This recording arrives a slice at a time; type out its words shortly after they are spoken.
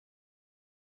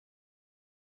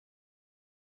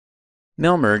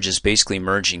Mail merge is basically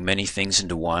merging many things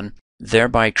into one,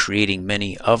 thereby creating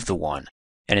many of the one.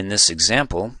 And in this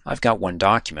example, I've got one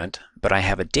document, but I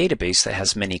have a database that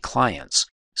has many clients.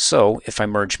 So if I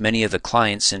merge many of the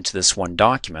clients into this one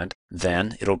document,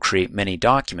 then it'll create many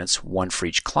documents, one for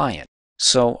each client.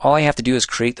 So all I have to do is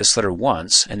create this letter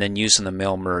once and then using the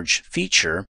mail merge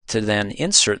feature to then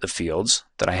insert the fields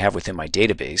that I have within my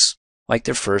database, like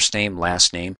their first name,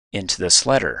 last name, into this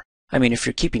letter. I mean, if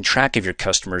you're keeping track of your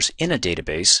customers in a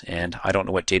database, and I don't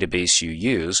know what database you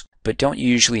use, but don't you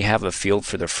usually have a field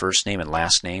for their first name and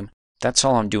last name? That's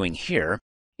all I'm doing here,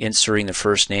 inserting the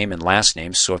first name and last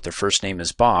name. So if their first name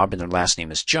is Bob and their last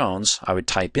name is Jones, I would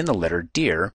type in the letter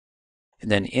Dear,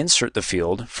 and then insert the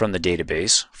field from the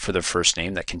database for their first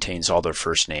name that contains all their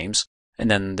first names, and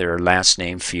then their last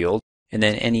name field, and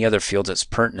then any other field that's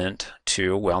pertinent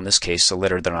to, well, in this case, the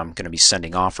letter that I'm going to be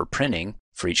sending off or printing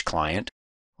for each client.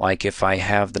 Like if I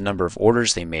have the number of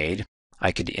orders they made,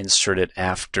 I could insert it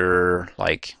after,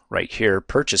 like right here,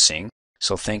 purchasing.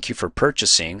 So thank you for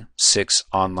purchasing 6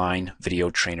 online video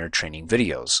trainer training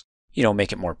videos. You know,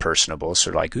 make it more personable.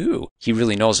 So like, ooh, he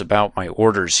really knows about my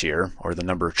orders here, or the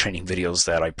number of training videos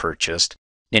that I purchased.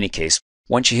 In any case,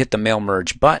 once you hit the mail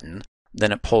merge button,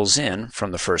 then it pulls in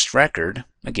from the first record,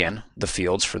 again, the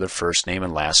fields for the first name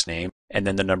and last name, and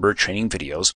then the number of training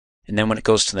videos. And then when it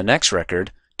goes to the next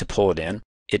record to pull it in,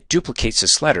 it duplicates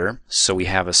this letter, so we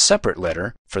have a separate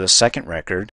letter for the second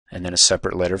record, and then a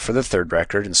separate letter for the third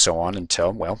record, and so on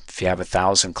until, well, if you have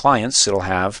 1,000 clients, it'll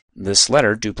have this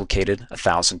letter duplicated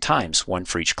 1,000 times, one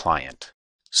for each client.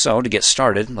 So to get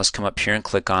started, let's come up here and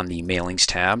click on the Mailings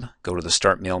tab, go to the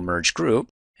Start Mail Merge group,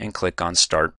 and click on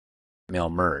Start Mail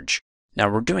Merge. Now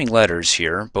we're doing letters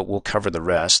here, but we'll cover the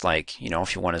rest, like, you know,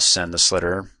 if you want to send this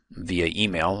letter via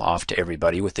email off to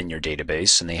everybody within your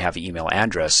database and they have email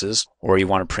addresses, or you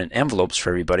want to print envelopes for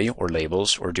everybody or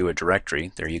labels or do a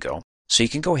directory, there you go. So you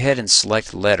can go ahead and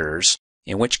select letters,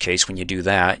 in which case when you do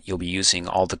that you'll be using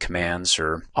all the commands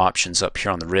or options up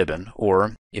here on the ribbon,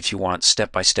 or if you want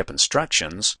step-by-step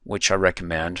instructions, which I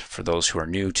recommend for those who are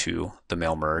new to the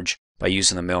mail merge, by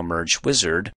using the mail merge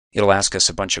wizard, it'll ask us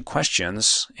a bunch of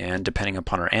questions, and depending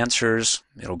upon our answers,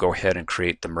 it'll go ahead and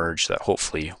create the merge that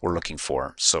hopefully we're looking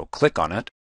for. So click on it.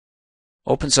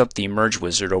 Opens up the merge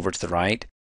wizard over to the right,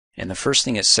 and the first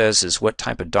thing it says is, what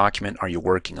type of document are you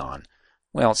working on?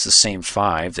 Well, it's the same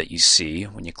 5 that you see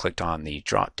when you clicked on the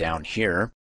drop down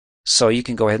here. So you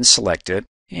can go ahead and select it,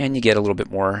 and you get a little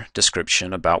bit more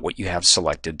description about what you have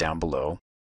selected down below.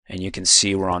 And you can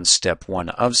see we're on step 1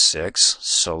 of 6,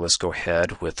 so let's go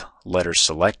ahead with letter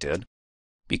selected,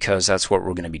 because that's what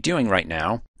we're going to be doing right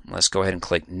now. Let's go ahead and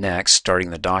click Next, starting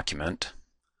the document.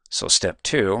 So step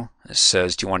 2, it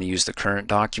says, do you want to use the current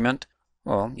document?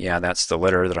 Well, yeah, that's the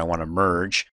letter that I want to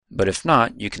merge. But if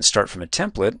not, you can start from a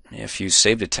template. If you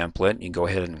saved a template, you can go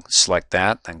ahead and select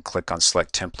that, then click on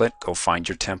Select Template, go find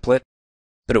your template.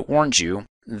 But it warns you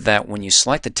that when you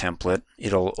select the template,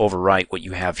 it'll overwrite what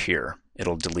you have here.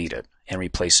 It'll delete it and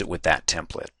replace it with that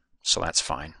template. So that's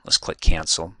fine. Let's click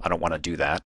Cancel. I don't want to do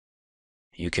that.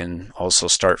 You can also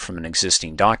start from an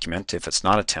existing document. If it's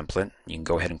not a template, you can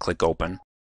go ahead and click Open.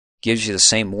 Gives you the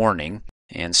same warning,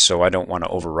 and so I don't want to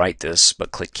overwrite this,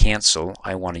 but click Cancel.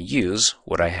 I want to use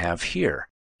what I have here,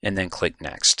 and then click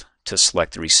Next to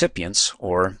select the recipients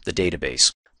or the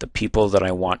database, the people that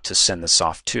I want to send this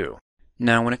off to.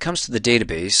 Now when it comes to the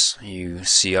database, you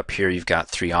see up here you've got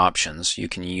 3 options. You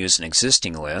can use an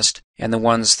existing list, and the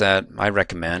ones that I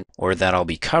recommend or that I'll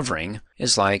be covering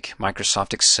is like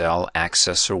Microsoft Excel,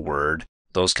 Access, or Word.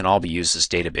 Those can all be used as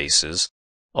databases.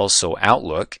 Also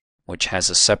Outlook, which has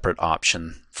a separate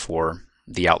option for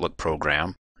the Outlook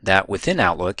program. That within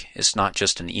Outlook is not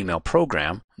just an email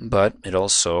program, but it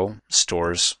also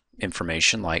stores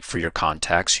information like for your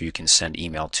contacts who you can send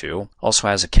email to. Also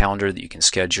has a calendar that you can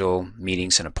schedule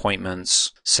meetings and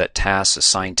appointments, set tasks,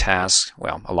 assign tasks,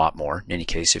 well, a lot more. In any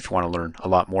case, if you want to learn a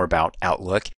lot more about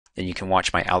Outlook, then you can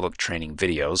watch my Outlook training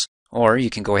videos, or you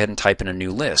can go ahead and type in a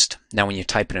new list. Now when you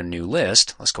type in a new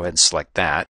list, let's go ahead and select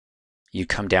that. You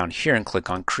come down here and click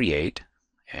on Create,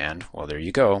 and well, there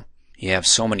you go. You have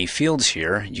so many fields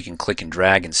here, you can click and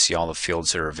drag and see all the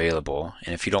fields that are available.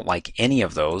 And if you don't like any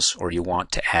of those, or you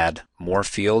want to add more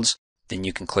fields, then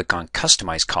you can click on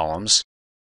Customize Columns,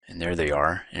 and there they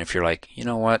are. And if you're like, you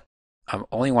know what, I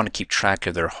only want to keep track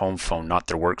of their home phone, not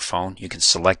their work phone, you can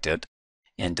select it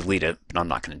and delete it, but I'm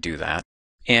not going to do that.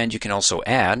 And you can also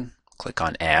add, click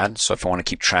on Add. So if I want to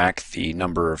keep track the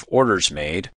number of orders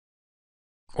made,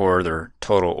 or their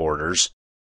total orders,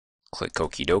 click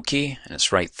Okie dokie, and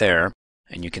it's right there.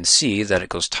 And you can see that it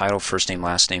goes title, first name,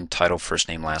 last name, title, first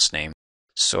name, last name.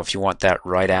 So if you want that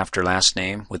right after last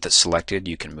name with it selected,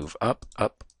 you can move up,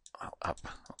 up, up.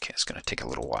 Okay, it's going to take a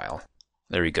little while.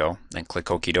 There you go. Then click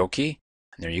Okie dokie.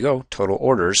 And there you go, total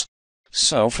orders.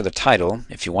 So for the title,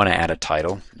 if you want to add a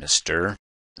title, Mr.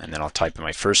 And then I'll type in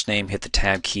my first name, hit the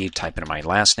tab key, type in my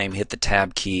last name, hit the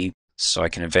tab key, so I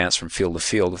can advance from field to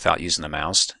field without using the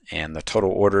mouse. And the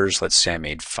total orders, let's say I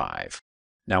made 5.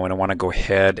 Now when I want to go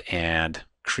ahead and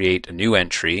create a new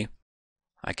entry,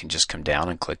 I can just come down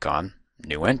and click on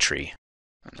New Entry.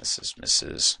 And this is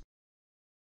Mrs.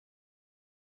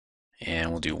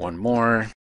 And we'll do one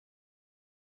more.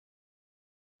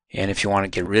 And if you want to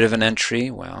get rid of an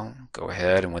entry, well, go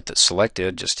ahead and with it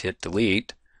selected, just hit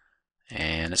delete,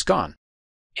 and it's gone.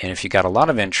 And if you got a lot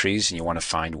of entries and you want to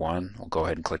find one, we'll go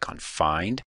ahead and click on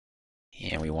Find.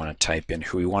 And we want to type in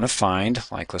who we want to find,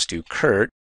 like let's do Kurt.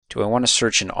 Do I want to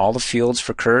search in all the fields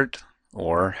for Kurt?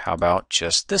 Or how about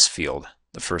just this field,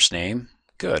 the first name?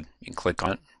 Good. You can click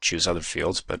on it, choose other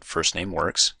fields, but first name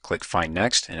works. Click Find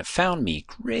Next, and it found me.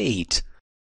 Great.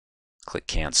 Click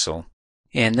Cancel.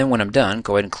 And then when I'm done,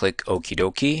 go ahead and click Okie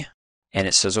dokie, and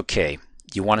it says, okay,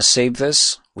 you want to save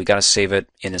this? We got to save it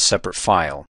in a separate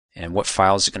file. And what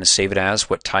file is it going to save it as?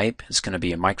 What type? It's going to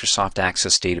be a Microsoft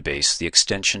Access database. The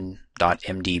extension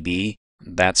 .mdb,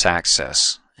 that's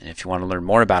Access. And if you want to learn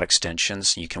more about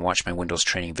extensions, you can watch my Windows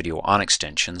training video on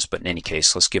extensions, but in any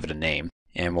case, let's give it a name,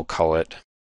 and we'll call it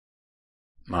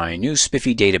My New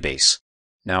Spiffy Database.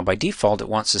 Now by default it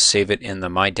wants to save it in the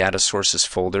My Data Sources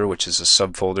folder, which is a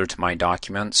subfolder to My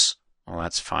Documents. Well,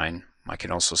 that's fine. I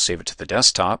can also save it to the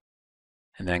desktop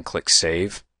and then click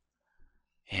Save,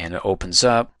 and it opens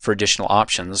up for additional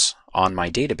options on my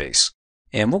database.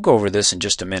 And we'll go over this in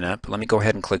just a minute, but let me go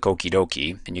ahead and click Okie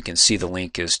dokie, and you can see the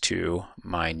link is to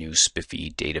My New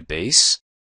Spiffy Database.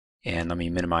 And let me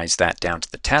minimize that down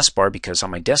to the taskbar because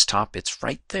on my desktop it's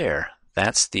right there.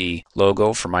 That's the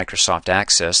logo for Microsoft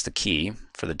Access, the key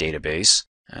for the database,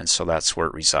 and so that's where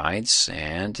it resides,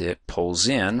 and it pulls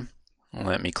in.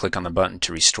 Let me click on the button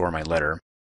to restore my letter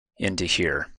into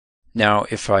here. Now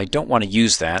if I don't want to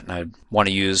use that and I want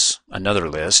to use another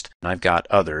list, and I've got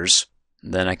others,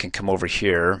 then I can come over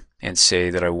here and say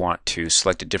that I want to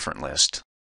select a different list.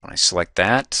 When I select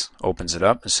that, opens it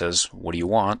up and says, what do you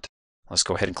want? Let's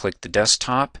go ahead and click the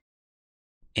desktop.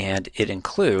 And it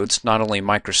includes not only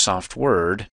Microsoft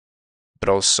Word, but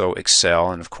also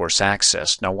Excel and of course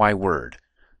Access. Now why Word?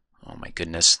 Oh my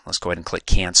goodness, let's go ahead and click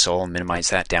Cancel and minimize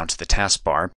that down to the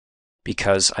taskbar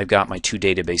because I've got my two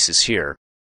databases here.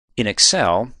 In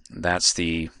Excel, that's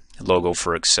the logo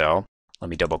for Excel. Let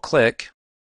me double click.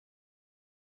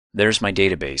 There's my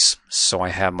database. So I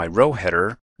have my row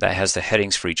header that has the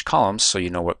headings for each column so you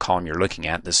know what column you're looking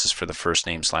at. This is for the first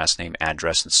names, last name,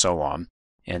 address, and so on.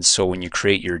 And so when you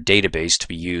create your database to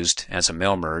be used as a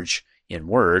mail merge in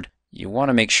Word, you want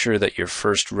to make sure that your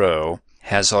first row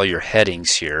has all your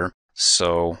headings here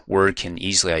so Word can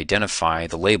easily identify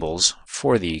the labels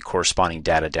for the corresponding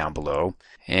data down below.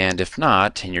 And if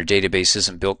not, and your database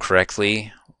isn't built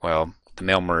correctly, well, the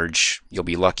mail merge, you'll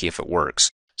be lucky if it works.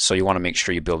 So you want to make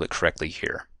sure you build it correctly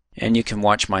here. And you can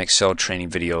watch my Excel training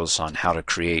videos on how to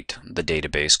create the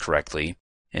database correctly.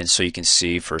 And so you can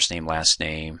see first name, last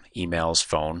name, emails,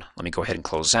 phone. Let me go ahead and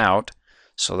close out.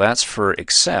 So that's for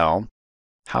Excel.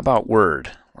 How about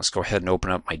Word? Let's go ahead and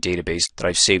open up my database that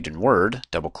I've saved in Word.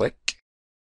 Double click.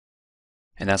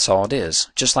 And that's all it is.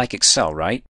 Just like Excel,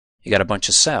 right? You got a bunch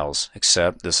of cells,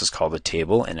 except this is called a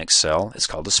table. In Excel, it's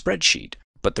called a spreadsheet.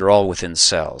 But they're all within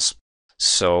cells.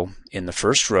 So in the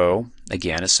first row,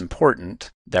 again, it's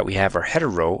important that we have our header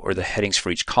row or the headings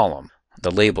for each column. The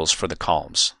labels for the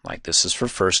columns, like this is for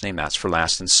first name, that's for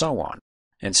last, and so on.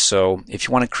 And so if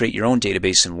you want to create your own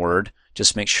database in Word,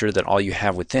 just make sure that all you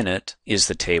have within it is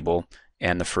the table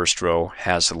and the first row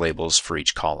has the labels for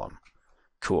each column.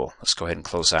 Cool. Let's go ahead and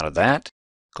close out of that.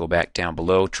 Go back down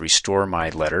below to restore my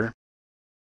letter.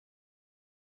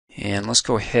 And let's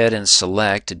go ahead and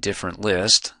select a different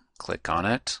list. Click on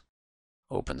it.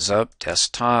 Opens up,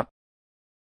 desktop.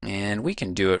 And we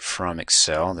can do it from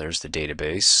Excel. There's the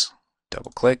database.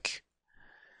 Double click.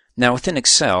 Now within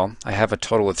Excel, I have a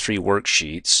total of 3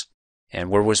 worksheets. And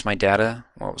where was my data?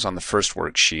 Well, it was on the first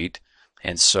worksheet.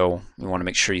 And so we want to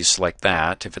make sure you select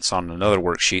that. If it's on another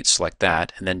worksheet, select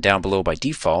that. And then down below by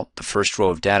default, the first row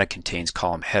of data contains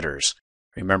column headers.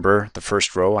 Remember the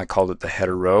first row, I called it the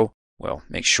header row. Well,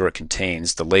 make sure it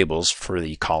contains the labels for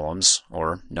the columns,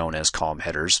 or known as column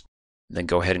headers. Then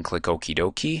go ahead and click Okie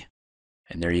dokie.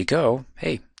 And there you go.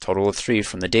 Hey, total of 3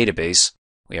 from the database.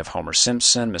 We have Homer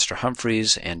Simpson, Mr.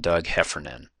 Humphreys, and Doug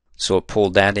Heffernan. So it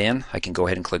pulled that in. I can go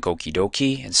ahead and click Okie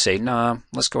dokie and say, nah,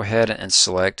 let's go ahead and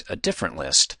select a different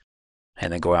list.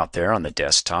 and then go out there on the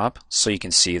desktop so you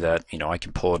can see that, I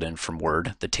can pull it in from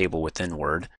Word, the table within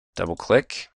Word. Double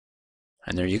click,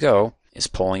 and there you go. It's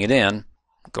pulling it in.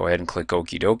 Go ahead and click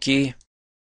Okie dokie,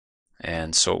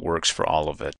 and so it works for all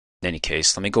of it. In any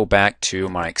case, let me go back to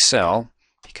my Excel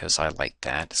because I like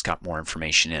that. It's got more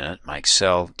information in it. My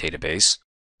Excel database.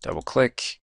 Double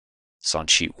click. It's on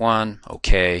sheet 1.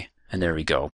 OK, and there we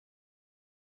go.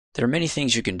 There are many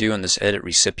things you can do in this edit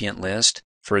recipient list.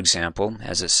 For example,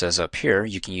 as it says up here,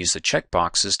 you can use the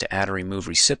checkboxes to add or remove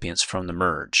recipients from the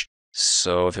merge.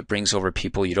 So if it brings over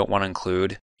people you don't want to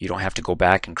include, you don't have to go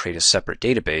back and create a separate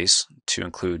database to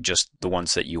include just the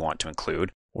ones that you want to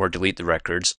include or delete the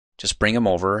records. Just bring them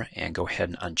over and go ahead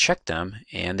and uncheck them,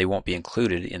 and they won't be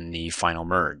included in the final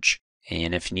merge.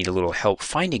 And if you need a little help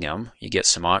finding them, you get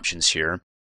some options here.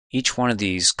 Each one of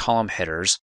these column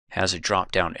headers has a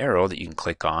drop-down arrow that you can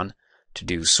click on to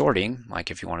do sorting, like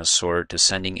if you want to sort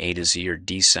descending A to Z or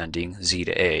descending Z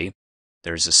to A.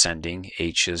 There's ascending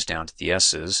H's down to the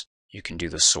S's. You can do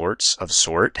the sorts of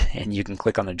sort, and you can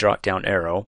click on the drop-down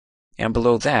arrow. And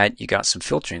below that, you got some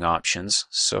filtering options.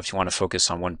 So if you want to focus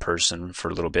on one person for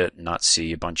a little bit and not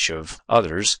see a bunch of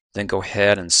others, then go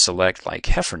ahead and select like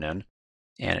Heffernan,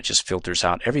 and it just filters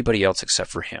out everybody else except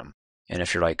for him. And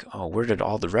if you're like, oh, where did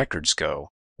all the records go?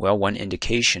 Well, one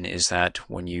indication is that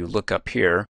when you look up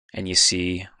here and you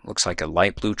see, looks like a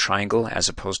light blue triangle as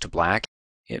opposed to black,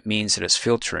 it means that it's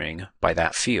filtering by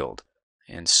that field.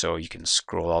 And so you can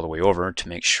scroll all the way over to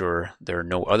make sure there are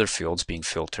no other fields being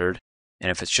filtered. And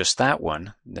if it's just that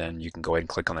one, then you can go ahead and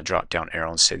click on the drop-down arrow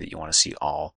and say that you want to see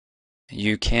all.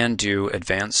 You can do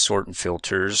advanced sort and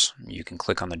filters. You can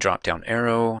click on the drop-down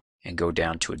arrow and go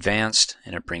down to advanced,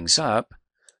 and it brings up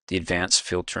the advanced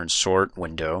filter and sort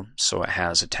window. So it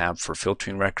has a tab for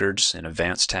filtering records, an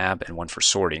advanced tab, and one for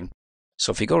sorting.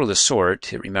 So if you go to the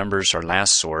sort, it remembers our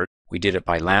last sort. We did it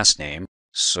by last name.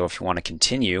 So if you want to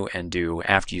continue and do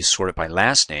after you sort it by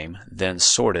last name, then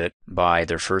sort it by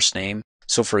their first name.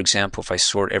 So for example, if I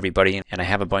sort everybody and I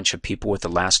have a bunch of people with the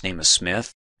last name of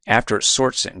Smith, after it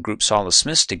sorts it and groups all the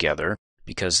Smiths together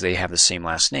because they have the same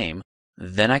last name,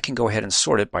 then I can go ahead and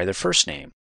sort it by their first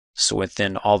name. So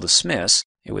within all the Smiths,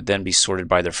 it would then be sorted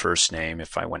by their first name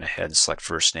if I went ahead and select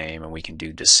first name, and we can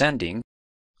do descending.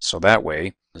 So that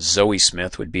way, Zoe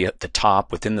Smith would be at the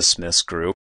top within the Smiths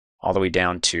group, all the way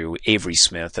down to Avery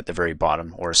Smith at the very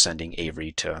bottom, or ascending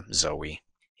Avery to Zoe.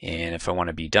 And if I want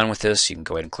to be done with this, you can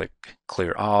go ahead and click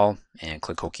Clear All and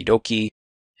click Okie dokie,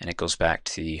 and it goes back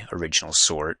to the original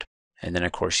sort. And then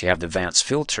of course you have the advanced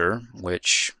filter,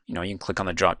 which you can click on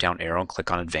the drop down arrow and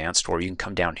click on advanced, or you can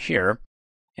come down here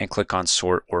and click on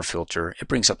sort or filter. It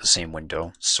brings up the same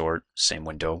window, sort, same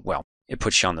window. Well, it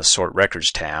puts you on the sort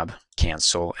records tab,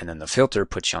 cancel, and then the filter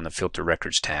puts you on the filter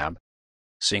records tab.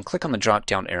 So you can click on the drop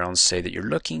down arrow and say that you're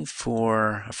looking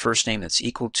for a first name that's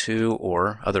equal to,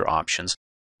 or other options,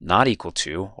 not equal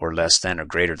to, or less than, or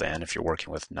greater than if you're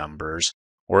working with numbers,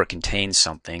 or it contains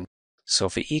something. So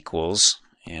if it equals,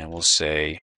 and we'll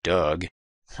say Doug,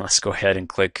 let's go ahead and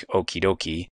click Okie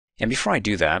dokie. And before I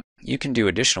do that, you can do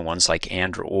additional ones like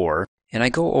and or. And I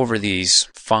go over these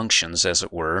functions, as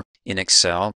it were, in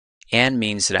Excel. And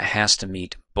means that it has to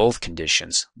meet both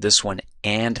conditions, this one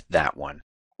and that one.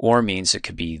 Or means it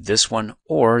could be this one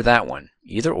or that one.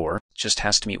 Either or, just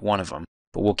has to meet one of them.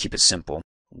 But we'll keep it simple.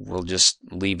 We'll just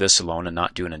leave this alone and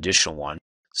not do an additional one.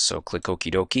 So click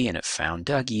Okie dokie, and it found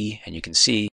Dougie. And you can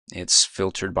see it's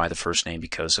filtered by the first name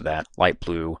because of that light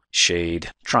blue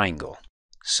shade triangle.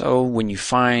 So when you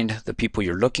find the people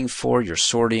you're looking for, you're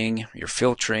sorting, you're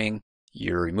filtering,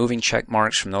 you're removing check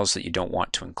marks from those that you don't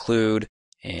want to include,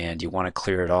 and you want to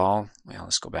clear it all. Well,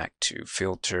 let's go back to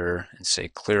filter and say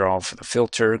clear all for the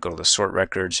filter. Go to the sort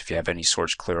records. If you have any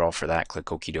sorts, clear all for that. Click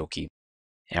Okie dokie.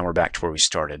 And we're back to where we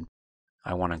started.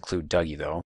 I want to include Dougie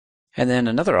though. And then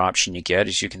another option you get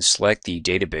is you can select the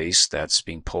database that's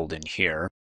being pulled in here.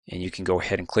 And you can go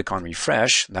ahead and click on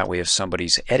refresh. That way if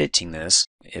somebody's editing this,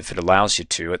 if it allows you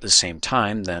to at the same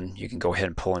time, then you can go ahead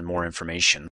and pull in more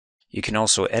information. You can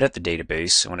also edit the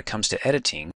database. And when it comes to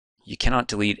editing, you cannot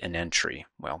delete an entry.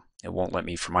 Well, it won't let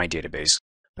me for my database,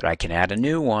 but I can add a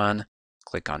new one.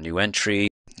 Click on new entry,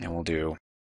 and we'll do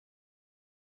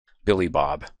Billy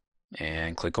Bob,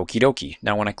 and click Okie dokie.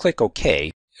 Now when I click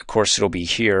OK, of course it'll be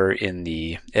here in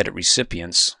the Edit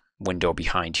Recipients window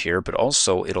behind here, but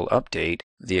also it'll update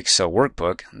the Excel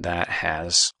workbook that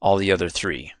has all the other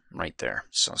three right there.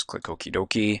 So let's click Okie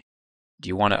dokie. Do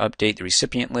you want to update the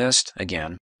recipient list?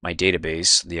 Again, my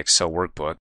database, the Excel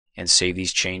workbook, and save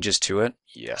these changes to it?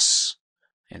 Yes.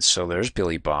 And so there's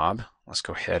Billy Bob. Let's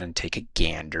go ahead and take a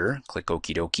gander. Click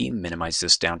Okie dokie, minimize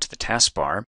this down to the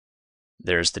taskbar.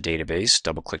 There's the database.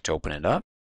 Double-click to open it up.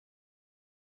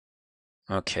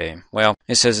 Okay, well,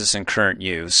 it says it's in current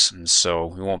use, and so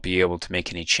we won't be able to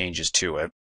make any changes to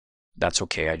it. That's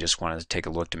okay. I just wanted to take a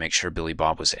look to make sure Billy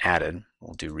Bob was added.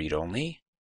 We'll do read only.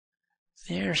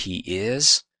 There he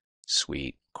is.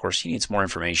 Sweet. Of course, he needs more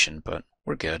information, but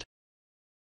we're good.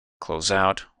 Close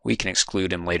out. We can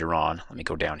exclude him later on. Let me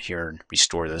go down here and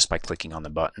restore this by clicking on the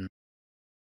button.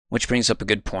 Which brings up a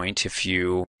good point. If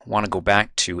you want to go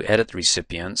back to edit the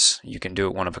recipients, you can do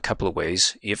it one of a couple of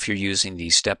ways. If you're using the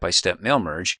step-by-step mail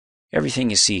merge, everything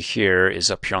you see here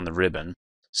is up here on the ribbon.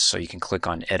 So you can click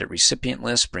on Edit Recipient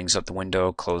List, brings up the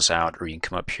window, close out, or you can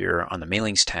come up here on the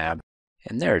Mailings tab,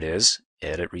 and there it is,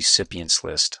 Edit Recipients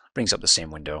List. Brings up the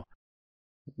same window.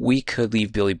 We could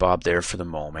leave Billy Bob there for the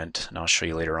moment, and I'll show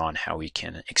you later on how we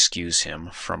can excuse him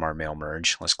from our mail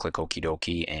merge. Let's click Okie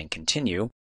dokie and continue.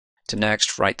 To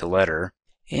next, write the letter,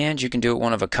 and you can do it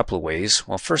one of a couple of ways.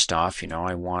 Well, first off,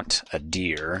 I want a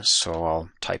deer, so I'll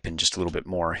type in just a little bit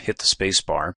more, hit the space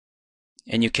bar.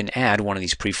 And you can add one of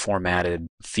these pre-formatted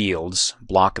fields,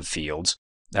 block of fields,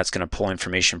 that's going to pull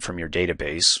information from your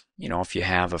database. If you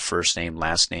have a first name,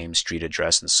 last name, street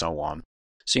address, and so on.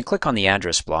 So you can click on the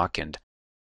address block and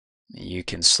you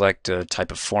can select a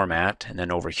type of format, and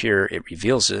then over here it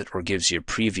reveals it or gives you a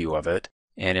preview of it.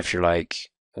 And if you're like,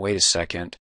 wait a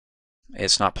second,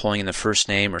 it's not pulling in the first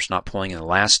name or it's not pulling in the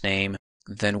last name,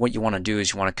 then what you want to do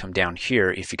is you want to come down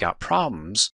here if you got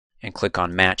problems and click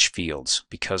on Match Fields,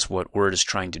 because what Word is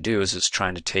trying to do is it's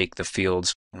trying to take the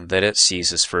fields that it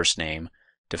sees as first name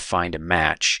to find a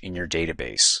match in your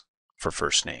database for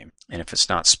first name. And if it's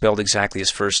not spelled exactly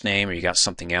as first name or you got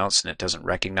something else and it doesn't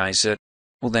recognize it,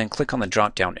 well then click on the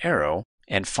drop down arrow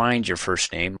and find your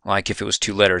first name. Like if it was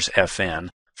 2 letters FN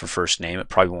for first name, it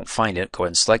probably won't find it. Go ahead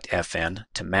and select FN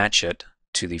to match it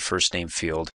to the first name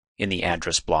field in the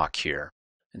address block here.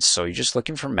 And so you're just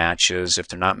looking for matches. If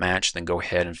they're not matched, then go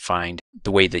ahead and find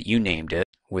the way that you named it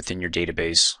within your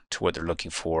database to what they're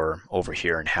looking for over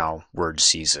here and how Word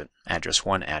sees it. Address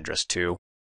 1, address 2.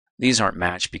 These aren't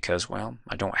matched because, well,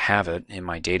 I don't have it in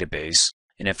my database.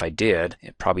 And if I did,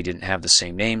 it probably didn't have the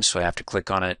same name, so I have to click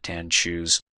on it and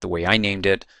choose the way I named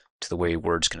it to the way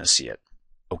Word's going to see it.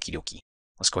 Okie dokie.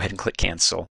 Let's go ahead and click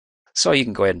Cancel. So you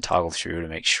can go ahead and toggle through to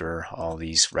make sure all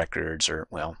these records are,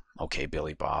 well, okay,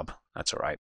 Billy Bob. That's all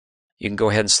right. You can go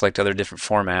ahead and select other different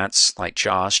formats, like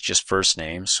Josh, just first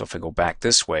name. So if I go back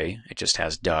this way, it just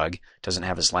has Doug. It doesn't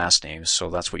have his last name, so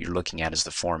that's what you're looking at is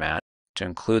the format. To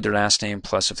include their last name,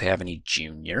 plus if they have any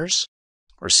juniors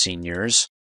or seniors.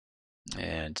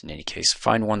 And in any case,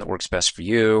 find one that works best for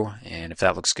you. And if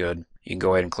that looks good, you can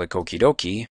go ahead and click Okie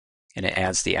dokie, and it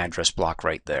adds the address block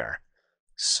right there.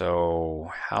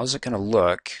 So how's it going to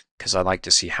look? Because I like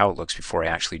to see how it looks before I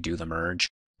actually do the merge.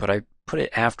 But I put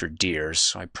it after deer,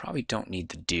 so I probably don't need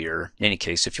the deer. In any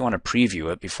case, if you want to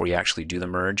preview it before you actually do the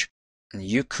merge,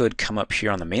 you could come up here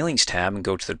on the Mailings tab and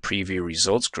go to the Preview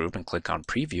Results group and click on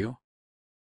Preview.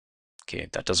 Okay,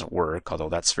 that doesn't work, although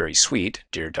that's very sweet.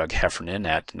 Dear Doug Heffernan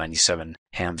at 97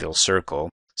 Hamville Circle.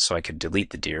 So I could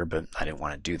delete the deer, but I didn't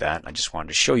want to do that. I just wanted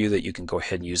to show you that you can go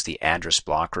ahead and use the address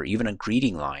block or even a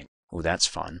greeting line. Oh, that's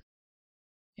fun.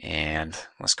 And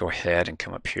let's go ahead and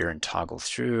come up here and toggle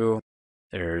through.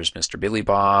 There's Mr. Billy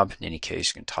Bob. In any case,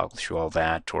 you can toggle through all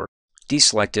that or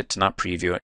deselect it to not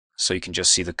preview it so you can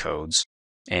just see the codes.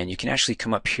 And you can actually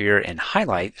come up here and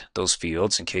highlight those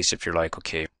fields in case if you're like,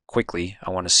 okay, quickly, I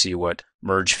want to see what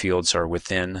merge fields are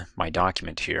within my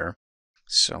document here.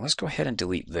 So let's go ahead and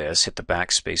delete this. Hit the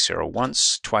backspace arrow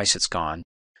once, twice it's gone.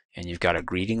 And you've got a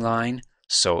greeting line.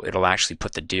 So it'll actually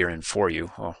put the deer in for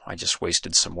you. Oh, I just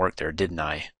wasted some work there, didn't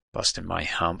I? Busting my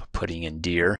hump putting in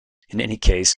deer. In any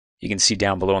case, you can see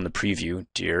down below in the preview,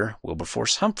 dear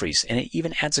Wilberforce Humphreys, and it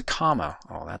even adds a comma.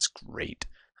 Oh, that's great.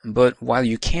 But while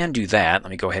you can do that,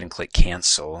 let me go ahead and click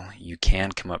Cancel. You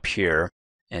can come up here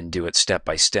and do it step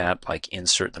by step, like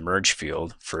insert the merge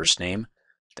field, first name,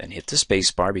 then hit the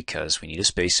space bar because we need a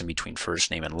space in between first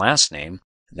name and last name,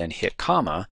 then hit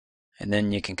comma, and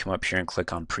then you can come up here and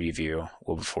click on Preview,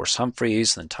 Wilberforce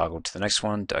Humphreys, then toggle to the next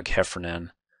one, Doug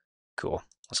Heffernan. Cool.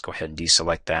 Let's go ahead and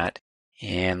deselect that.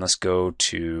 And let's go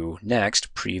to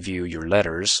next, preview your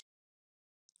letters.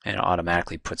 And it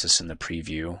automatically puts us in the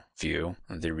preview view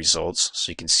of the results.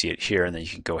 So you can see it here and then you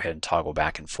can go ahead and toggle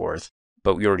back and forth.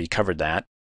 But we already covered that.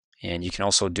 And you can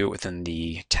also do it within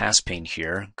the task pane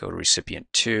here. Go to recipient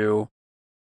 2.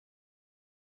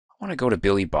 I want to go to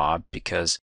Billy Bob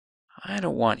because I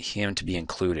don't want him to be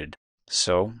included.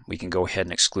 So we can go ahead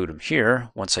and exclude him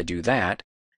here. Once I do that,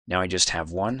 now I just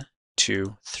have 1,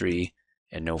 2, 3,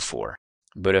 and no 4.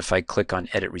 But if I click on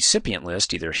Edit Recipient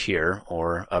List, either here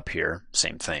or up here,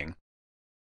 same thing,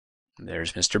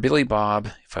 there's Mr. Billy Bob.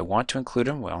 If I want to include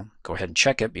him, well, go ahead and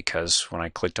check it, because when I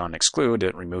clicked on exclude,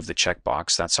 it removed the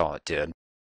checkbox. That's all it did.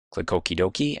 Click Okie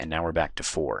dokie, and now we're back to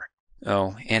 4.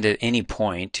 Oh, and at any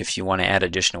point, if you want to add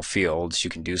additional fields, you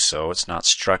can do so. It's not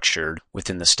structured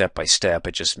within the step-by-step.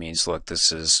 It just means, look,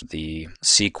 this is the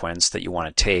sequence that you want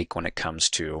to take when it comes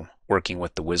to working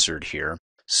with the wizard here.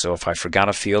 So if I forgot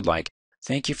a field like,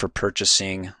 thank you for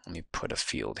purchasing, let me put a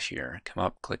field here. Come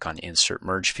up, click on Insert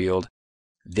Merge Field.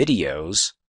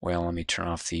 Videos. Well, let me turn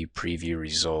off the preview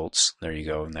results. There you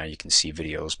go. Now you can see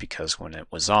videos, because when it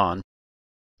was on,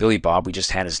 Billy Bob, we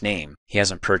just had his name. He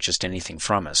hasn't purchased anything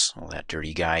from us. Oh, that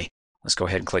dirty guy. Let's go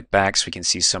ahead and click back so we can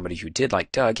see somebody who did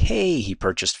like Doug. Hey, he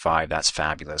purchased 5. That's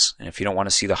fabulous. And if you don't want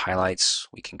to see the highlights,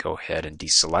 we can go ahead and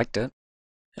deselect it.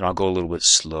 And I'll go a little bit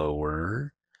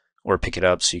slower, or pick it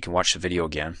up so you can watch the video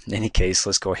again. In any case,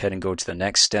 let's go ahead and go to the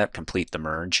next step, complete the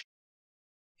merge.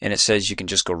 And it says you can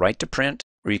just go right to print,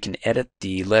 or you can edit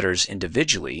the letters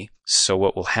individually. So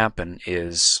what will happen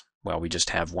is, well, we just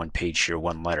have one page here,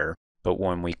 one letter. But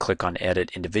when we click on edit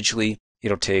individually,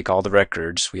 it'll take all the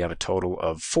records. We have a total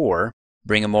of 4,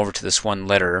 bring them over to this one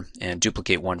letter, and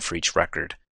duplicate one for each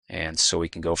record. And so we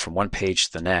can go from one page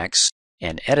to the next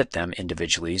and edit them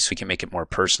individually, so we can make it more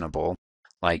personable.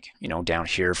 Like, down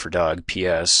here for Doug,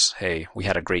 P.S. Hey, we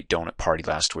had a great donut party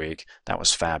last week. That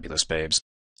was fabulous, babes.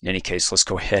 In any case, let's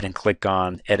go ahead and click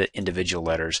on edit individual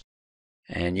letters.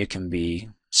 And you can be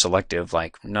selective,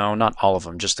 like, no, not all of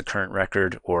them, just the current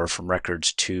record, or from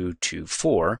records 2 to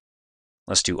 4.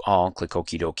 Let's do all. Click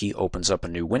Okie dokie. Opens up a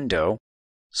new window.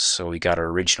 So we got our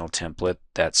original template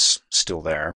that's still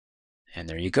there. And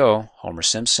there you go. Homer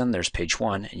Simpson. There's page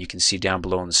 1. And you can see down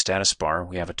below in the status bar,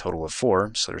 we have a total of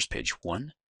 4. So there's page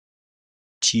 1,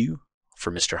 2,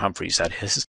 for Mr. Humphreys, that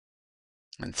is.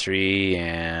 And 3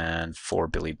 and 4,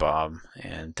 Billy Bob.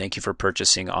 And thank you for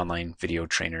purchasing online video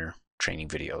training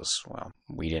videos. Well,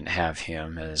 we didn't have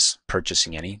him as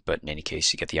purchasing any, but in any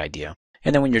case, you get the idea.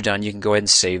 And then when you're done, you can go ahead and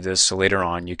save this. So later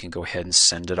on, you can go ahead and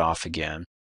send it off again,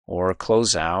 or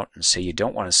close out and say you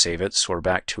don't want to save it. So we're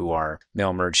back to our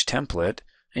mail merge template,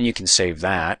 and you can save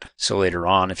that. So later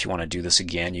on, if you want to do this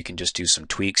again, you can just do some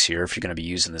tweaks here if you're going to be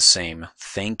using the same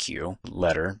thank you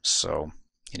letter. So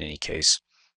in any case,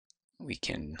 we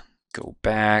can go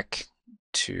back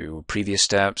to previous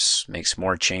steps, make some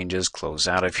more changes, close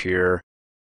out of here,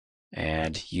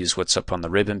 and use what's up on the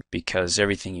ribbon, because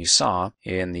everything you saw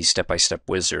in the step-by-step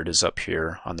wizard is up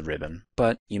here on the ribbon.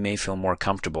 But you may feel more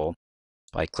comfortable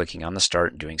by clicking on the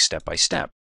start and doing step-by-step.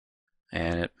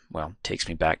 And it, well, takes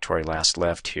me back to where I last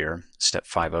left here, step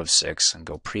 5 of 6, and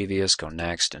go previous, go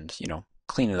next, and,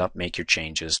 clean it up, make your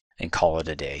changes, and call it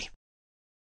a day.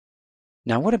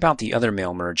 Now, what about the other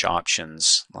mail merge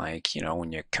options? Like,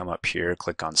 when you come up here,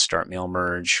 click on Start Mail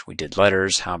Merge. We did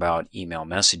letters. How about email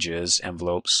messages,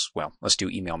 envelopes? Well, let's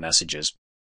do email messages.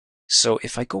 So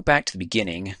if I go back to the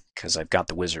beginning, because I've got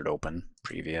the wizard open,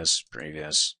 previous,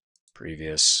 previous,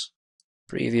 previous,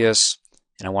 previous,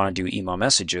 and I want to do email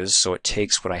messages, so it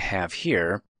takes what I have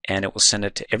here, and it will send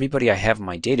it to everybody I have in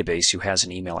my database who has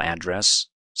an email address.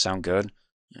 Sound good?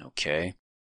 Okay.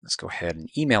 Let's go ahead and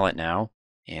email it now.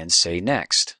 And say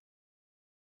next.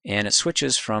 And it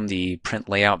switches from the print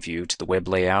layout view to the web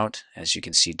layout, as you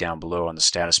can see down below on the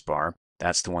status bar.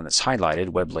 That's the one that's highlighted,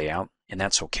 web layout, and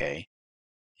that's okay.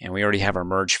 And we already have our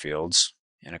merge fields,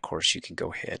 and of course you can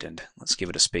go ahead and let's give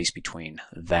it a space between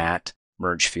that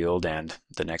merge field and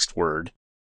the next word.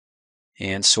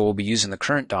 And so we'll be using the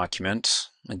current document.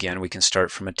 Again, we can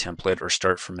start from a template or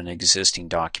start from an existing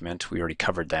document. We already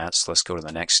covered that, so let's go to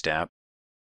the next step.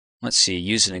 Let's see,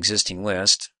 use an existing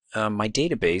list. My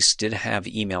database did have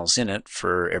emails in it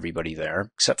for everybody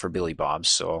there, except for Billy Bob,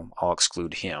 so I'll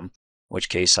exclude him, in which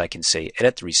case I can say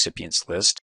edit the recipients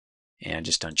list and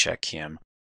just uncheck him.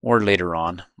 Or later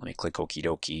on, let me click Okie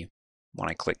dokie.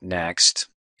 When I click next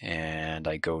and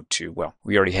I go to, well,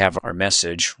 we already have our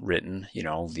message written,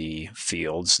 the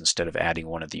fields, instead of adding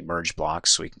one of the merge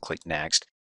blocks, so we can click next.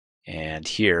 And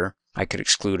here, I could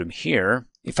exclude him here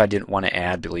if I didn't want to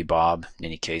add Billy Bob. In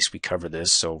any case, we cover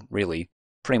this, so really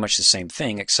pretty much the same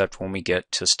thing, except when we get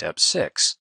to step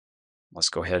 6. Let's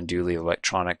go ahead and do the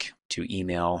electronic to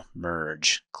email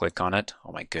merge. Click on it.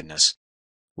 Oh my goodness.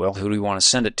 Well, who do we want to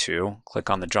send it to? Click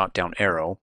on the drop-down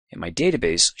arrow, and my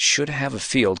database should have a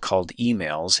field called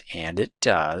emails, and it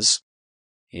does.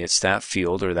 It's that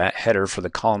field or that header for the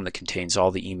column that contains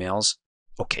all the emails.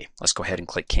 Okay, let's go ahead and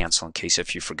click cancel in case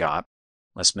if you forgot.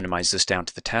 Let's minimize this down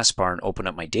to the taskbar and open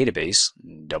up my database.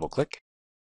 Double click.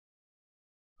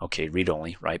 Okay, read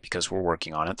only, right? Because we're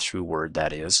working on it through Word,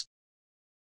 that is.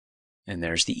 And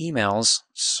there's the emails.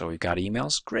 So we've got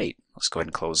emails. Great. Let's go ahead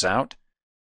and close out.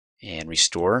 and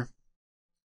restore,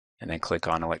 and then click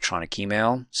on electronic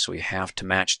email. So we have to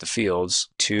match the fields.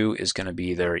 2 is going to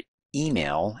be their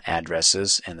email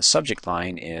addresses, and the subject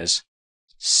line is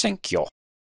thank you.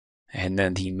 And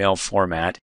then the mail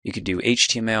format, you could do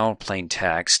HTML, plain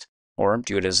text, or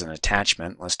do it as an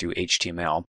attachment. Let's do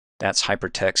HTML. That's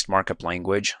hypertext markup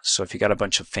language. So if you got a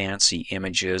bunch of fancy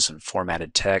images and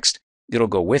formatted text, it'll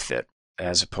go with it,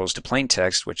 as opposed to plain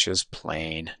text, which is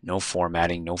plain, no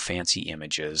formatting, no fancy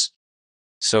images.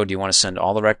 So do you want to send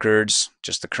all the records,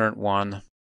 just the current one,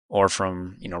 or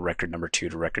from record number 2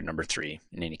 to record number 3?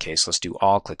 In any case, let's do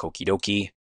all. Click Okie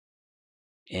dokie.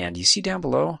 And you see down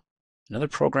below, another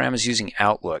program is using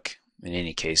Outlook. In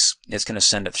any case, it's going to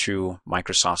send it through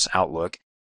Microsoft's Outlook.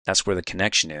 That's where the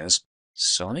connection is.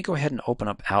 So let me go ahead and open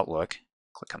up Outlook.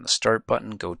 Click on the Start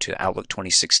button, go to Outlook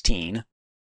 2016.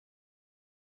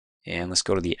 And let's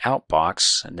go to the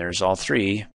Outbox, and there's all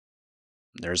 3.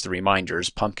 There's the reminders,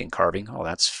 pumpkin carving. Oh,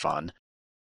 that's fun.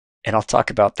 And I'll talk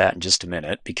about that in just a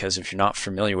minute, because if you're not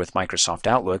familiar with Microsoft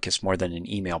Outlook, it's more than an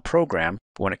email program.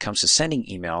 But when it comes to sending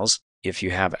emails, if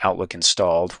you have Outlook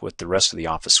installed with the rest of the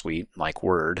Office suite, like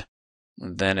Word,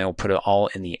 then it'll put it all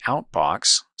in the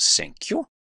Outbox. Thank you.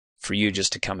 For you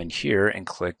just to come in here and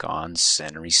click on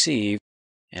Send and Receive,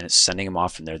 and it's sending them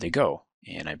off, and there they go.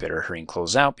 And I better hurry and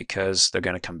close out, because they're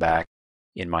going to come back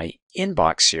in my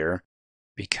inbox here,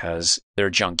 because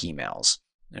they're junk emails.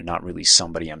 They're not really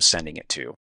somebody I'm sending it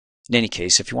to. In any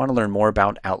case, if you want to learn more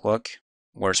about Outlook,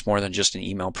 where it's more than just an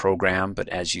email program, but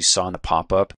as you saw in the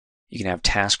pop-up, you can have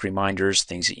task reminders,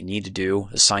 things that you need to do,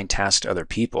 assign tasks to other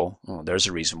people. Well, there's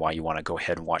a reason why you want to go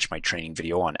ahead and watch my training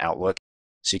video on Outlook.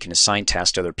 So you can assign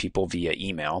tasks to other people via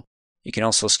email. You can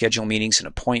also schedule meetings and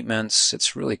appointments.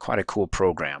 It's really quite a cool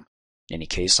program. In any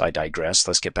case, I digress.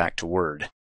 Let's get back to Word.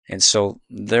 And so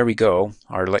there we go,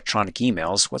 our electronic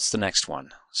emails. What's the next one?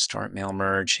 Start mail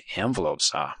merge,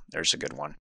 envelopes. There's a good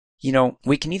one.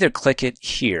 We can either click it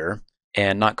here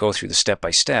and not go through the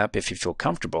step-by-step if you feel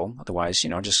comfortable. Otherwise,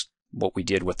 just what we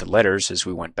did with the letters is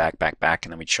we went back,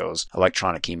 and then we chose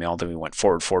electronic email, then we went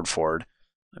forward.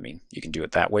 I mean, you can do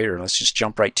it that way, or let's just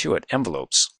jump right to it.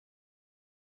 Envelopes.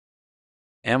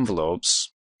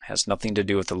 Envelopes has nothing to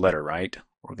do with the letter, right?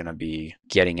 We're going to be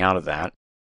getting out of that.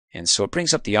 And so it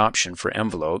brings up the option for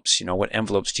envelopes. What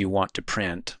envelopes do you want to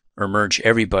print or merge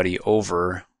everybody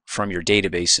over from your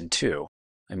database into?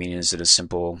 I mean, is it a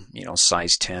simple,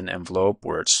 size 10 envelope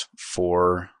where it's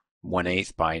 4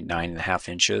 1/8 by 9.5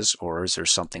 inches, or is there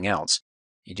something else?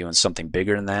 You doing something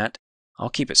bigger than that? I'll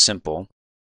keep it simple.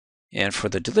 And for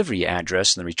the delivery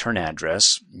address and the return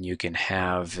address, you can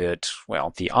have it,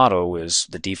 well, the auto is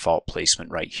the default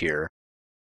placement right here.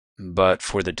 But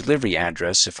for the delivery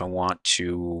address, if I want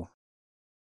to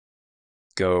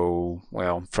go,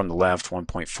 well, from the left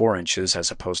 1.4 inches as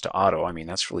opposed to auto, I mean,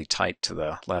 that's really tight to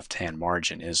the left-hand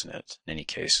margin, isn't it? In any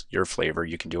case, your flavor,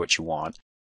 you can do what you want.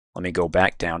 Let me go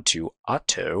back down to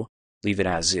auto, leave it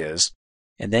as is.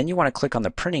 And then you want to click on the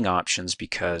printing options,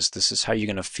 because this is how you're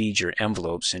going to feed your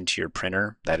envelopes into your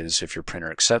printer. That is, if your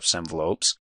printer accepts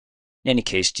envelopes. In any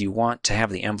case, do you want to have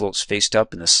the envelopes faced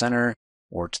up in the center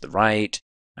or to the right?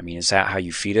 I mean, is that how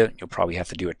you feed it? You'll probably have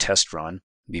to do a test run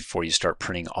before you start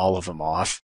printing all of them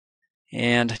off.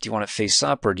 And do you want it face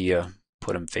up, or do you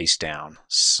put them face down?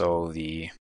 So the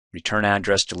return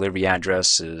address, delivery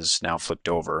address is now flipped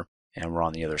over, and we're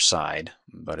on the other side,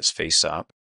 but it's face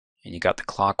up. And you got the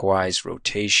clockwise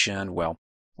rotation. Well,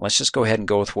 let's just go ahead and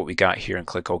go with what we got here and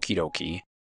click Okie dokie.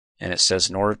 And it says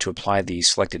in order to apply the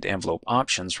selected envelope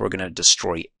options, we're going to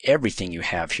destroy everything you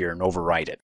have here and overwrite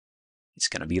it. It's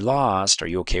going to be lost. Are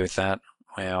you okay with that?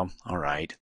 Well, all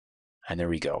right. And there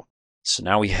we go. So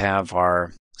now we have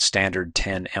our standard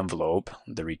 10 envelope,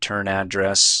 the return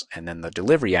address, and then the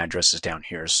delivery address is down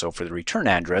here. So for the return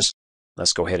address,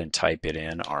 let's go ahead and type it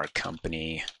in, our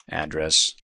company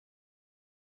address.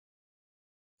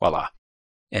 Voila.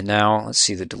 And now let's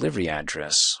see the delivery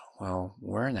address. Well,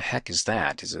 where in the heck is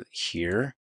that? Is it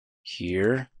here?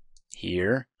 Here?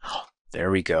 Here?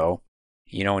 There we go.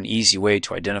 An easy way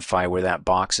to identify where that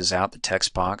box is at, the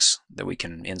text box that we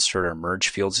can insert our merge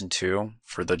fields into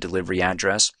for the delivery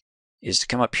address, is to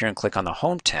come up here and click on the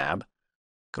Home tab,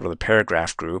 go to the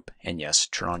paragraph group, and yes,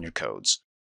 turn on your codes.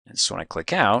 And so when I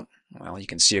click out, well, you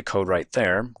can see a code right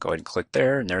there. Go ahead and click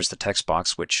there, and there's the text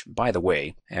box, which, by the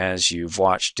way, as you've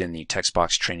watched in the text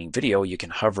box training video, you can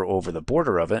hover over the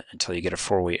border of it until you get a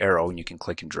 4-way arrow, and you can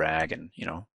click and drag and,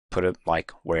 put it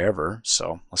like wherever.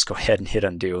 So let's go ahead and hit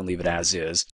undo and leave it as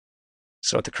is.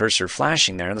 So with the cursor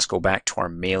flashing there, let's go back to our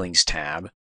mailings tab.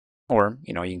 Or,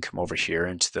 you can come over here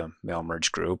into the mail merge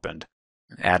group and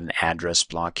add an address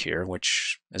block here,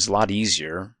 which is a lot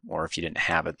easier, or if you didn't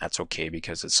have it, that's okay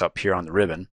because it's up here on the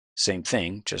ribbon. Same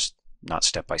thing, just not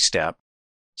step by step.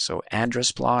 So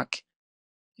address block,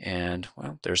 and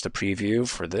well, there's the preview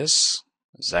for this.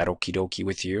 Is that okie dokie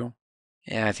with you?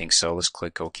 Yeah, I think so. Let's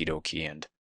click okie dokie and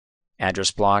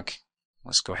address block.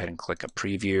 Let's go ahead and click a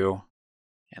preview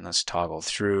and let's toggle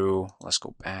through. Let's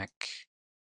go back.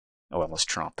 Oh, well, let's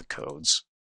turn off the codes.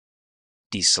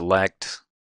 Deselect,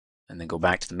 and then go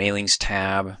back to the mailings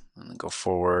tab and then go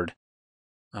forward.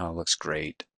 Oh, looks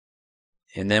great.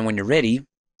 And then when you're ready,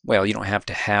 well, you don't have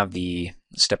to have the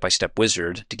step-by-step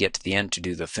wizard to get to the end to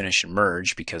do the finish and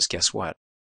merge, because guess what?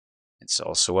 It's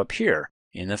also up here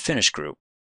in the finish group.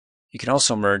 You can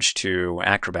also merge to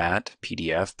Acrobat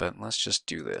PDF, but let's just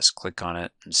do this. Click on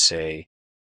it and say,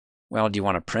 well, do you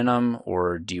want to print them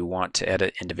or do you want to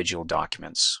edit individual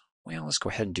documents? Well, let's go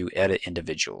ahead and do edit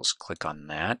individuals. Click on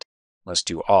that. Let's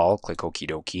do all. Click okie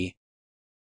dokie.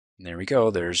 And there we go.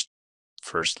 There's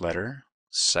first letter,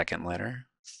 second letter,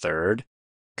 third.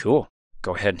 Cool.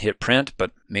 Go ahead and hit print,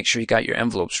 but make sure you got your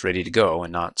envelopes ready to go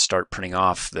and not start printing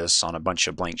off this on a bunch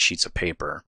of blank sheets of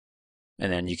paper.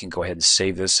 And then you can go ahead and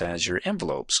save this as your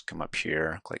envelopes. Come up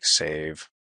here, click save.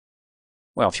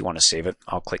 Well, if you want to save it,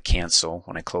 I'll click cancel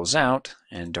when I close out,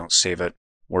 and don't save it.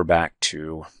 We're back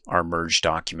to our merge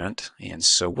document. And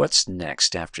so what's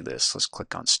next after this? Let's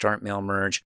click on Start Mail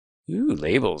Merge. Ooh,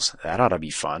 labels. That ought to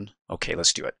be fun. Okay,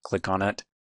 let's do it. Click on it.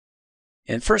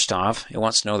 And first off, it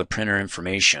wants to know the printer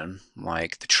information,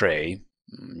 like the tray.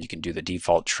 You can do the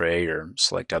default tray or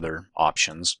select other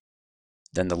options.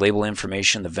 Then the label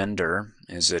information, the vendor.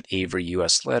 Is it Avery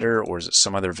US Letter or is it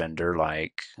some other vendor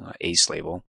like Ace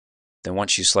Label? Then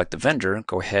once you select the vendor,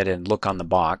 go ahead and look on the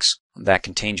box. That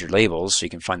contains your labels, so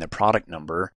you can find the product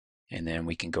number. And then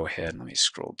we can go ahead and let me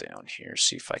scroll down here,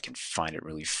 see if I can find it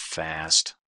really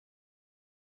fast.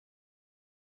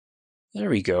 There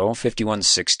we go,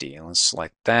 5160. Let's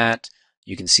select that.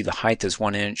 You can see the height is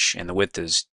 1 inch and the width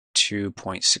is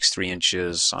 2.63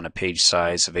 inches on a page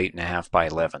size of 8.5 by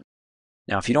 11.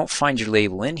 Now, if you don't find your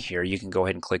label in here, you can go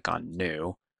ahead and click on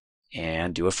New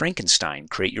and do a Frankenstein,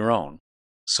 create your own.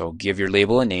 So give your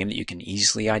label a name that you can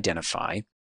easily identify,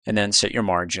 and then set your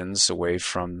margins away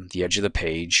from the edge of the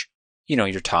page, you know,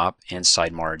 your top and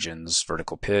side margins,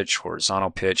 vertical pitch,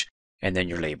 horizontal pitch, and then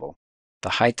your label. The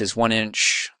height is 1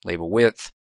 inch, label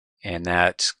width, and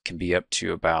that can be up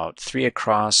to about 3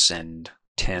 across and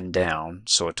 10 down,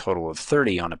 so a total of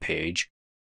 30 on a page.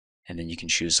 And then you can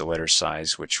choose the letter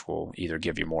size, which will either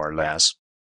give you more or less.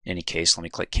 In any case, let me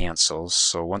click cancel.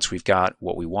 So once we've got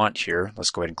what we want here, let's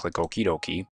go ahead and click okie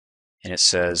dokie. And it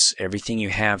says everything you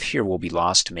have here will be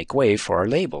lost to make way for our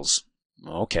labels.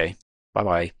 Okay,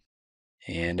 bye-bye.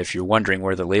 And if you're wondering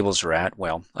where the labels are at,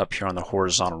 well, up here on the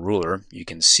horizontal ruler, you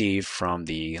can see from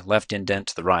the left indent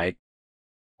to the right,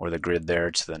 or the grid there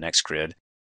to the next grid.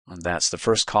 And that's the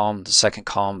first column, the second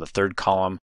column, the third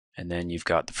column, and then you've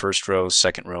got the first row,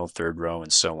 second row, third row,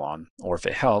 and so on. Or if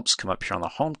it helps, come up here on the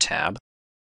Home tab,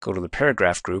 go to the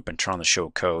paragraph group and turn on the show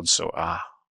code. So,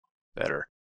 better.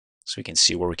 So we can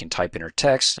see where we can type in our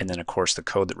text, and then of course the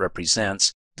code that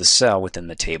represents the cell within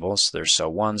the table. So there's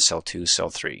cell 1, cell 2, cell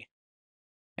 3,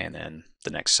 and then the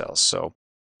next cells. So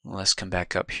let's come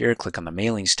back up here, click on the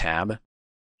Mailings tab,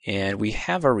 and we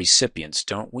have our recipients,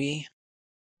 don't we?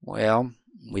 Well,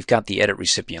 we've got the Edit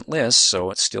Recipient List, so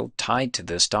it's still tied to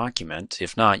this document.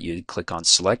 If not, you'd click on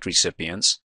Select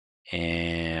Recipients,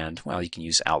 and well, you can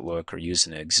use Outlook or use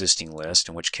an existing list,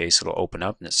 in which case it'll open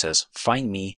up and it says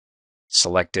Find Me,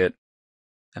 select it,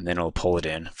 and then it'll pull it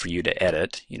in for you to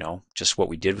edit, you know, just what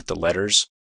we did with the letters.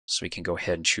 So we can go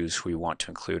ahead and choose who we want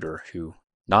to include or who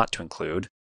not to include.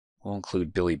 We'll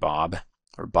include Billy Bob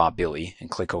or Bob Billy and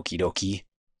click okie dokie.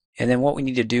 And then what we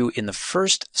need to do in the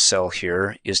first cell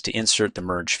here is to insert the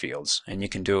merge fields. And you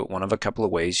can do it one of a couple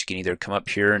of ways. You can either come up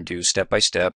here and do step by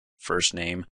step, first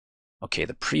name. Okay,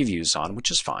 the preview's on, which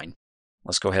is fine.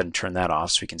 Let's go ahead and turn that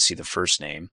off so we can see the first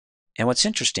name. And what's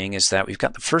interesting is that we've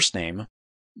got the first name,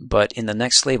 but in the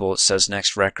next label it says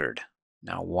next record.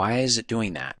 Now, why is it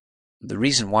doing that? The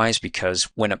reason why is because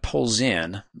when it pulls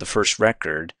in the first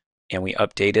record and we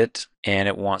update it and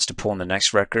it wants to pull in the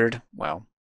next record, well,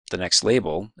 the next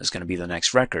label is going to be the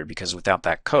next record, because without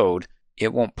that code,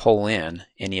 it won't pull in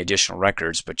any additional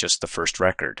records but just the first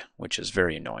record, which is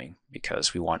very annoying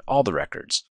because we want all the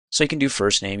records. So you can do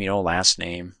first name, you know, last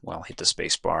name, well, hit the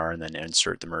space bar and then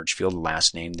insert the merge field,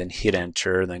 last name, then hit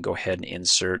enter, then go ahead and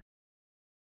insert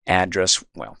address.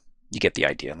 Well, you get the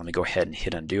idea. Let me go ahead and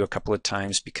hit undo a couple of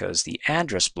times because the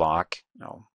address block,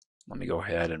 let me go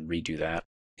ahead and redo that.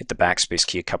 Hit the backspace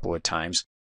key a couple of times.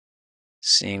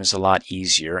 Seems a lot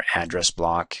easier. Address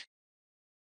block.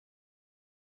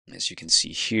 As you can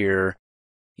see here,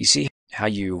 you see how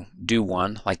you do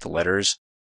one, like the letters,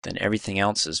 then everything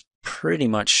else is pretty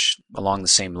much along the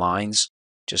same lines,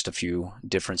 just a few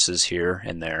differences here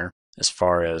and there as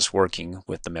far as working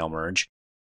with the mail merge.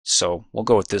 So we'll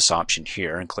go with this option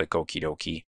here and click Okie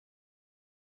dokie.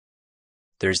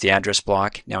 There's the address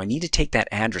block. Now I need to take that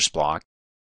address block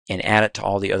and add it to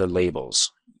all the other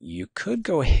labels. You could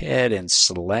go ahead and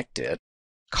select it,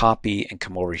 copy, and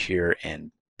come over here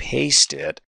and paste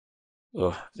it.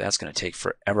 Ugh, that's going to take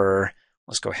forever.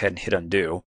 Let's go ahead and hit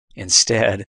undo.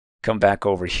 Instead, come back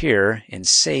over here and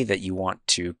say that you want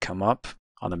to come up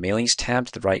on the Mailings tab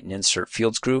to the right and insert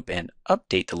Fields group and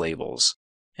update the labels.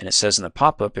 And it says in the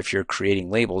pop-up, if you're creating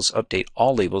labels, update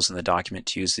all labels in the document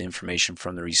to use the information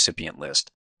from the recipient list.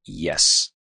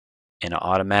 Yes. And it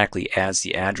automatically adds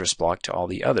the address block to all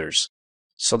the others.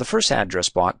 So the first address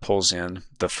block pulls in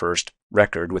the first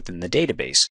record within the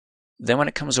database. Then when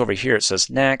it comes over here, it says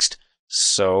next.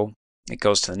 So it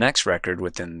goes to the next record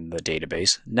within the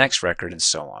database, next record, and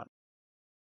so on.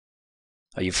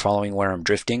 Are you following where I'm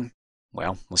drifting?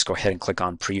 Well, let's go ahead and click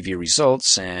on Preview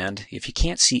Results, and if you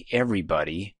can't see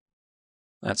everybody,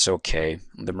 that's okay.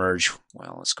 The merge,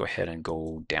 well, let's go ahead and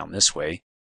go down this way.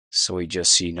 So we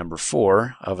just see number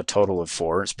 4 of a total of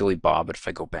 4. It's Billy Bob, but if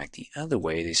I go back the other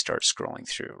way, they start scrolling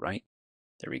through, right?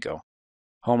 There we go.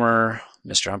 Homer,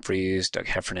 Mr. Humphreys, Doug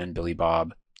Heffernan, Billy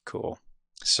Bob. Cool.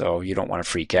 So you don't want to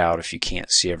freak out if you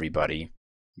can't see everybody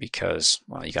because,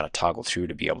 well, you got to toggle through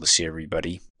to be able to see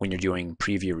everybody when you're doing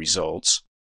preview results.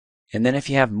 And then if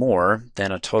you have more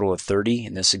than a total of 30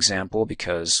 in this example,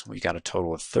 because we got a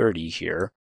total of 30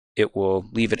 here, it will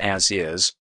leave it as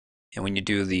is. And when you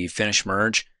do the finish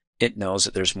merge, it knows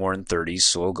that there's more than 30,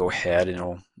 so it'll go ahead and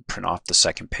it'll print off the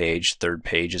second page, third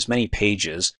page, as many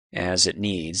pages as it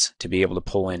needs to be able to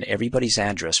pull in everybody's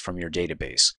address from your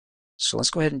database. So let's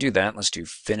go ahead and do that. Let's do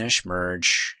finish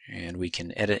merge, and we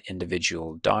can edit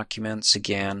individual documents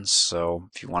again. So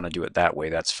if you want to do it that way,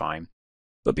 that's fine.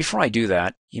 But before I do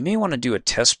that, you may want to do a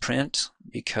test print,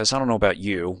 because I don't know about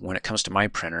you, when it comes to my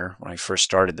printer, when I first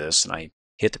started this and I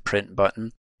hit the print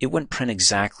button, it wouldn't print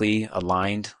exactly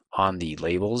aligned on the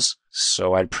labels.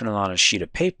 So I'd print it on a sheet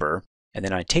of paper, and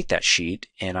then I'd take that sheet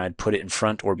and I'd put it in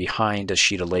front or behind a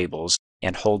sheet of labels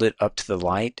and hold it up to the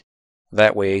light.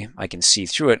 That way I can see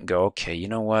through it and go, okay, you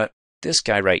know what? This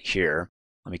guy right here,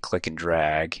 let me click and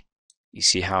drag. You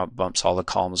see how it bumps all the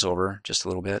columns over just a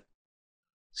little bit?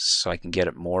 So I can get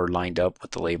it more lined up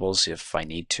with the labels if I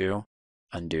need to.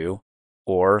 Undo.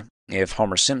 Or if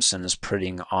Homer Simpson is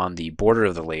printing on the border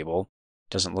of the label,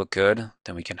 doesn't look good,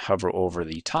 then we can hover over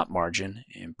the top margin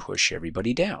and push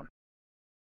everybody down.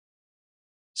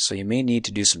 So you may need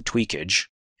to do some tweakage.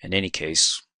 In any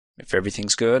case, if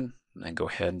everything's good, then go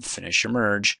ahead and finish your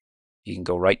merge. You can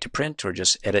go right to print or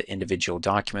just edit individual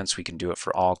documents. We can do it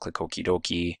for all. Click Okie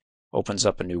dokie. Opens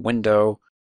up a new window,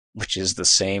 which is the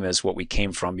same as what we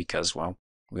came from because, well,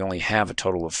 we only have a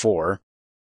total of 4.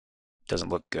 Doesn't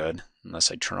look good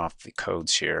unless I turn off the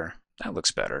codes here. That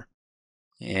looks better.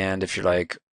 And if you're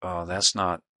like, oh, that's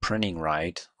not printing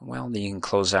right, well, then you can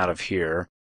close out of here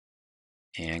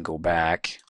and go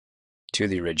back to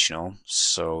the original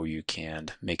so you can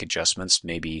make adjustments.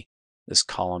 Maybe this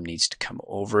column needs to come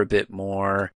over a bit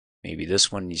more. Maybe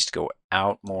this one needs to go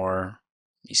out more.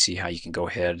 You see how you can go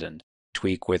ahead and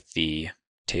tweak with the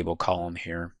table column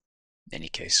here. In any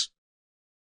case.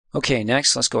 Okay,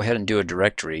 next let's go ahead and do a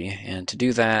directory. And to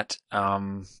do that,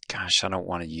 gosh, I don't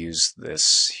want to use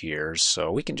this here, so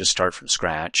we can just start from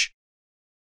scratch.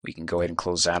 We can go ahead and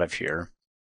close out of here.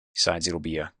 Besides, it'll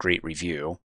be a great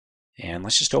review. And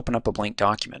let's just open up a blank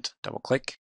document. Double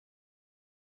click.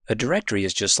 A directory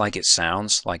is just like it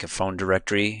sounds, like a phone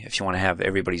directory. If you want to have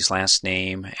everybody's last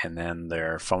name and then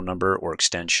their phone number or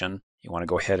extension, you want to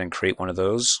go ahead and create one of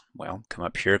those. Well, come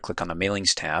up here, click on the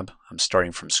Mailings tab. I'm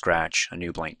starting from scratch, a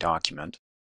new blank document.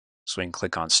 So we can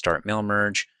click on Start Mail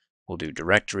Merge. We'll do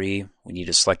Directory. We need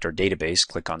to select our database.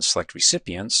 Click on Select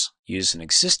Recipients. Use an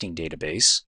existing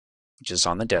database, which is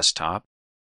on the desktop.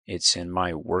 It's in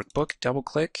my workbook. Double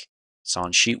click. It's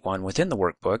on sheet 1 within the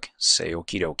workbook. Say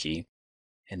Okie dokie.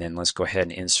 And then let's go ahead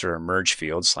and insert our merge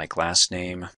fields like last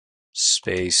name,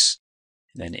 space,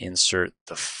 and then insert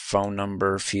the phone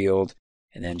number field,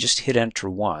 and then just hit enter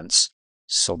once.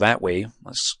 So that way,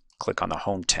 let's click on the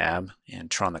Home tab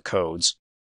and turn on the codes.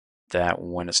 That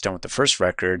when it's done with the first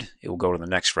record, it will go to the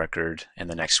next record and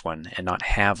the next one, and not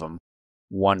have them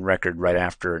one record right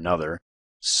after another.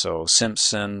 So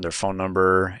Simpson, their phone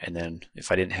number, and then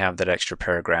if I didn't have that extra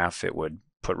paragraph, it would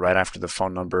put right after the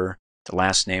phone number the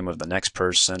last name of the next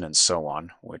person and so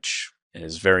on, which It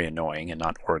is very annoying and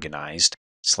not organized.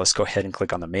 So let's go ahead and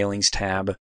click on the Mailings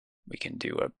tab. We can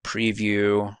do a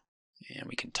preview, and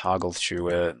we can toggle through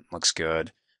it. Looks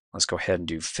good. Let's go ahead and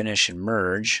do Finish and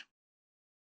Merge.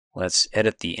 Let's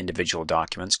edit the individual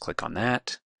documents. Click on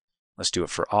that. Let's do it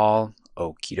for all.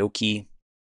 Okie dokie.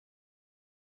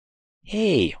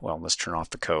 Hey, well, let's turn off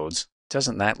the codes.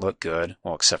 Doesn't that look good?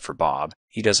 Well, except for Bob.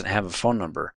 He doesn't have a phone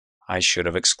number. I should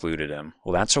have excluded him.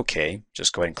 Well, that's okay.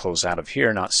 Just go ahead and close out of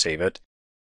here, not save it.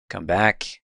 Come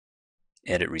back,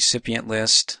 edit recipient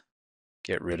list,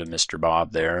 get rid of Mr.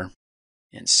 Bob there,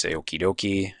 and say okie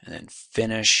dokie, and then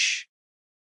finish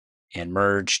and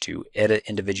merge to edit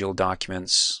individual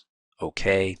documents.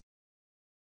 Okay.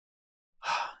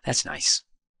 That's nice.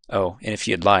 Oh, and if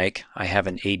you'd like, I have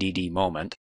an ADD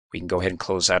moment. We can go ahead and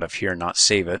close out of here and not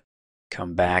save it.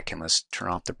 Come back and let's turn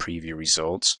off the preview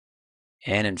results.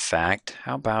 And in fact,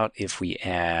 how about if we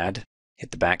add,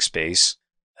 hit the backspace,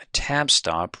 a tab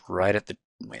stop right at the,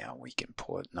 well, we can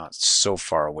pull it not so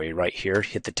far away right here.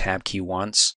 Hit the tab key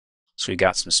once, so we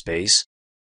got some space.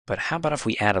 But how about if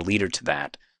we add a leader to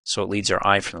that? So it leads our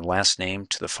eye from the last name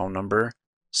to the phone number.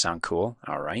 Sound cool?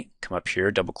 All right. Come up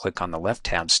here, double click on the left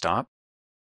tab stop,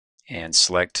 and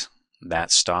select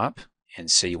that stop. And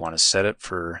say you want to set it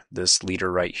for this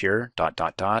leader right here, ...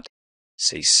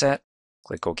 Say set.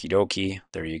 Click okie dokie.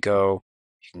 There you go.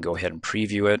 You can go ahead and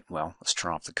preview it. Well, let's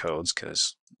turn off the codes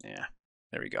because, yeah,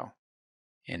 there we go.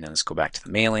 And then let's go back to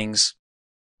the mailings.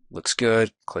 Looks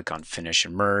good. Click on Finish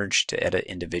and Merge to edit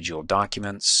individual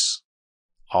documents.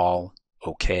 All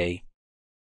okay.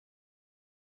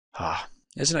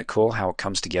 Isn't it cool how it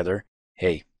comes together?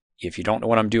 Hey, if you don't know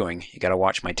what I'm doing, you got to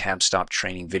watch my tab stop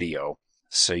training video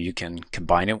so you can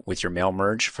combine it with your mail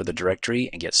merge for the directory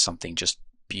and get something just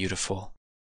beautiful.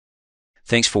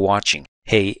 Thanks for watching.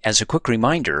 Hey, as a quick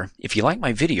reminder, if you like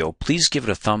my video, please give it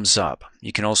a thumbs up.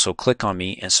 You can also click on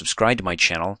me and subscribe to my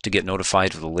channel to get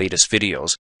notified of the latest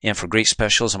videos. And for great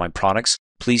specials on my products,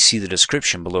 please see the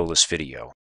description below this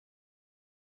video.